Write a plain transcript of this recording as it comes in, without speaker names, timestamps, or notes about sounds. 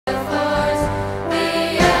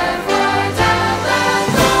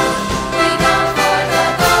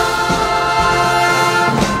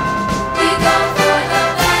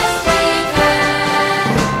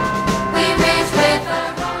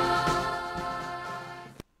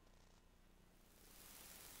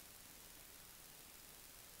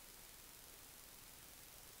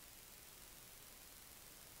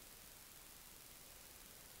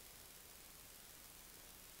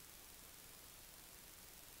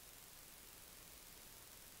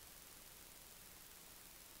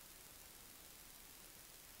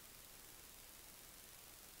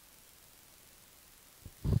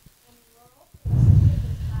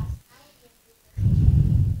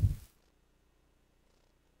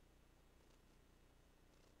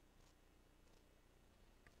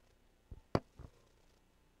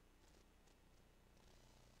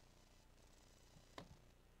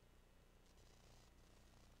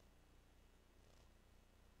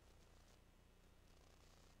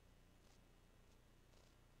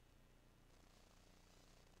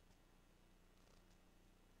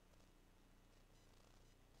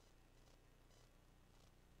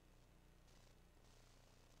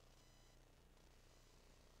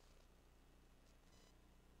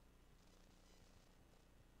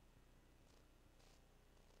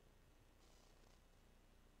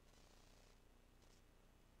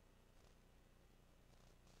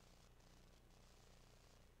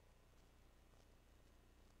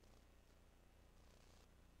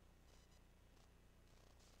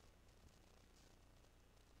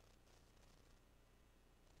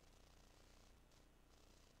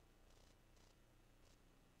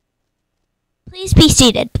Please be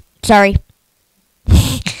seated. Sorry.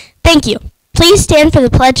 Thank you. Please stand for the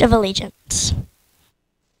Pledge of Allegiance.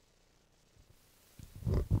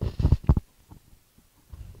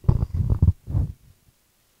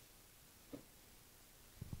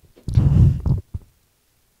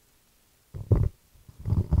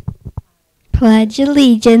 Pledge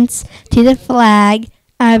allegiance to the flag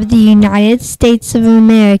of the United States of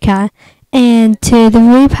America and to the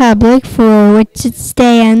republic for which it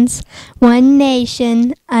stands, one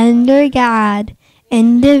nation, under God,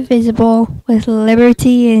 indivisible, with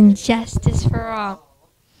liberty and justice for all.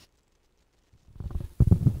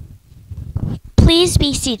 Please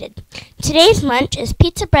be seated. Today's lunch is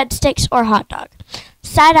pizza, breadsticks, or hot dog.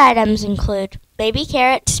 Side items include baby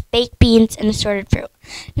carrots, baked beans, and assorted fruit.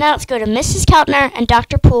 Now let's go to Mrs. Keltner and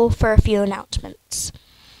Dr. Poole for a few announcements.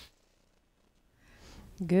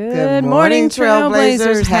 Good morning,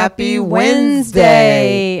 Trailblazers. Happy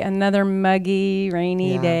Wednesday. Another muggy,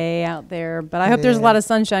 rainy day out there, but I hope there's a lot of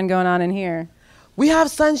sunshine going on in here. We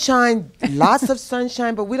have sunshine, lots of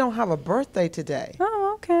sunshine, but we don't have a birthday today.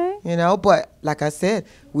 Oh, okay. You know, but like I said,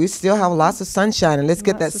 we still have lots of sunshine, and let's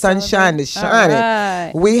get that sunshine to shining.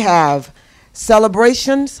 Right. We have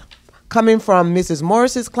celebrations coming from Mrs.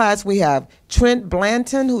 Morris's class. We have Trent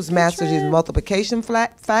Blanton, who's mastered his multiplication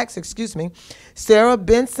facts, Sarah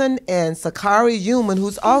Benson and Sakari Human,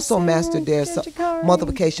 who's also mastered their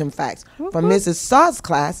multiplication facts. From Mrs. Sodd's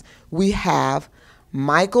class, we have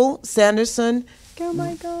Michael Sanderson,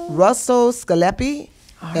 Russell Scalepi,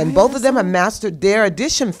 and both of them have mastered their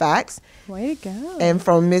addition facts. Way to go. And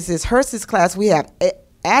from Mrs. Hurst's class, we have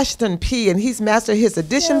Ashton P., and he's mastered his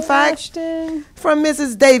addition facts. Ashton. From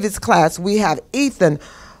Mrs. Davis' class, we have Ethan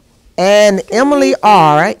and Emily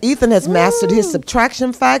R. Ethan has mastered his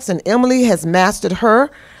subtraction facts, and Emily has mastered her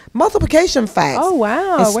multiplication facts. Oh,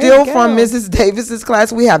 wow. And still from Mrs. Davis's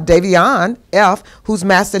class, we have Davion F., who's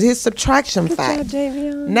mastered his subtraction facts.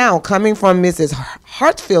 Now, coming from Mrs.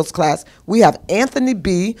 Hartfield's class, we have Anthony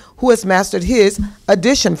B., who has mastered his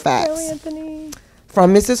addition facts. Hello, Anthony.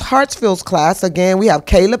 From Mrs. Hartsfield's class, again, we have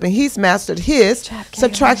Caleb, and he's mastered his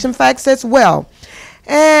subtraction facts as well.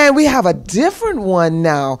 And we have a different one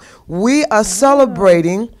now. We are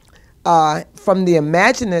celebrating from the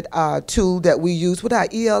Imagine It tool that we use with our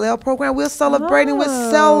ELL program. We're celebrating with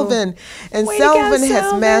Selvin. And Selvin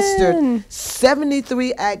has mastered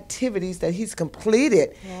 73 activities that he's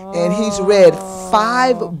completed. And he's read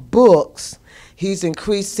 5 books. He's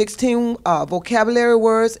increased 16 vocabulary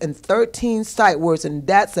words and 13 sight words, and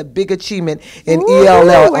that's a big achievement in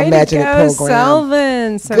ELL Imagine It program.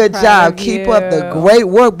 Selvin. So good job. Keep up the great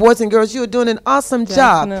work, boys and girls. You're doing an awesome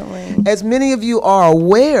job. As many of you are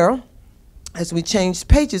aware, as we change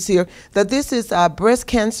pages here, that this is Breast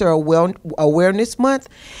Cancer Awareness Month.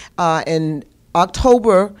 In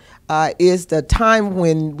October is the time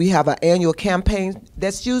when we have an annual campaign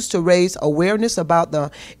that's used to raise awareness about the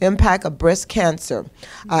impact of breast cancer.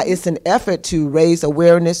 It's an effort to raise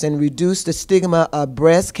awareness and reduce the stigma of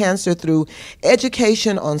breast cancer through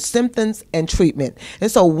education on symptoms and treatment. And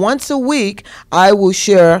so once a week, I will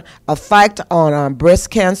share a fact on breast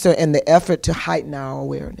cancer and the effort to heighten our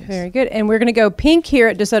awareness. Very good. And we're going to go pink here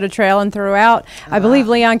at DeSoto Trail and throughout, I believe,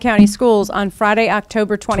 Leon County Schools on Friday,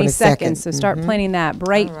 October 22nd. So start planning that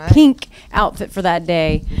bright pink outfit for that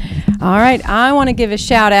day. All right, I want to give a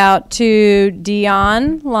shout out to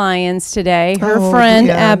Dion Lyons today. Her friend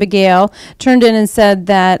Abigail turned in and said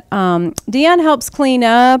that Dion helps clean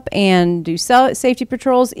up and do safety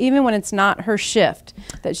patrols even when it's not her shift.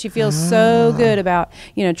 That she feels so good about,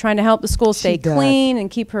 trying to help the school stay clean and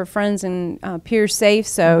keep her friends and peers safe.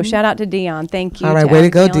 So shout out to Dion. Thank you. All right, way to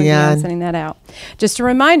go, Dion. Sending that out. Just a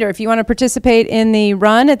reminder, if you want to participate in the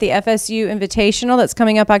run at the FSU Invitational that's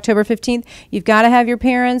coming up October 15th, you've got to have your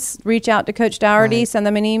parents reach out to Coach Dougherty, send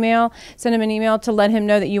him an email to let him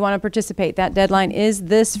know that you want to participate. That deadline is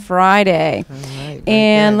this Friday.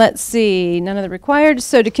 And let's see, none of the required.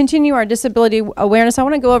 So to continue our disability awareness, I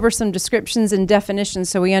want to go over some descriptions and definitions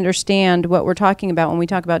so we understand what we're talking about when we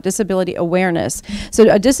talk about disability awareness. So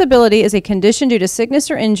a disability is a condition due to sickness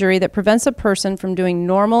or injury that prevents a person from doing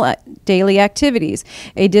normal daily activities.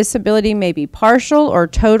 A disability may be partial or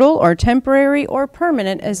total or temporary or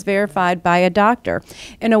permanent as verified by a doctor.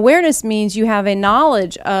 And awareness means you have a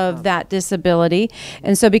knowledge of that disability.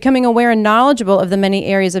 And so becoming aware and knowledgeable of the many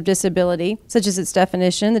areas of disability, such as its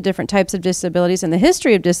definition, the different types of disabilities, and the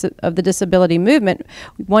history of the disability movement,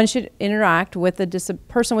 one should interact with the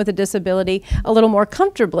person with a disability a little more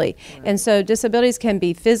comfortably. And so disabilities can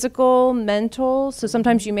be physical, mental, so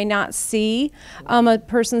sometimes you may not see a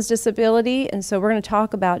person's disability. And so we're going to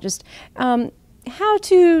talk about just how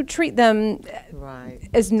to treat them Right.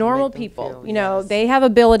 as normal make them people. feel, You know, yes. they have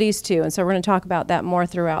abilities too, and so we're going to talk about that more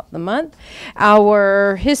throughout the month.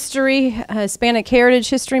 Our Hispanic Heritage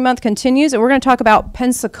History Month continues, and we're going to talk about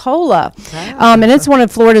Pensacola, and it's one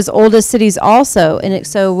of Florida's oldest cities also. And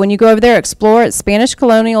so when you go over there, explore its Spanish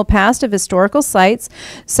colonial past of historical sites,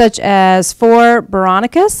 such as Fort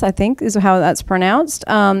Veronicas, I think is how that's pronounced.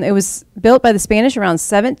 It was built by the Spanish around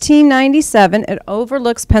 1797. It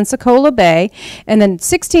overlooks Pensacola Bay. And then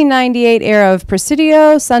 1698 era of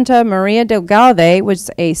Presidio Santa Maria del Galve, which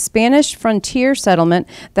is a Spanish frontier settlement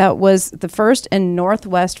that was the first in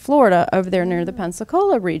northwest Florida over there near the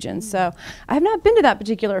Pensacola region. So I have not been to that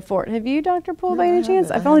particular fort. Have you, Dr. Poole, by any chance?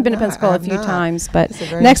 I've only been to Pensacola a few times, but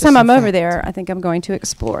next time I'm over there, I think I'm going to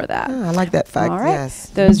explore that. Oh, I like that fact. All right. Yes.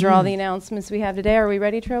 Those are all the announcements we have today. Are we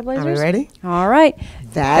ready, Trailblazers? Are we ready? All right.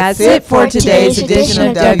 That's it for today's edition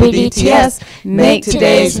of WDTS. Make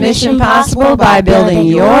today's mission possible by building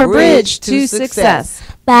your bridge to success.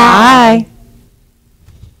 Bye. Bye.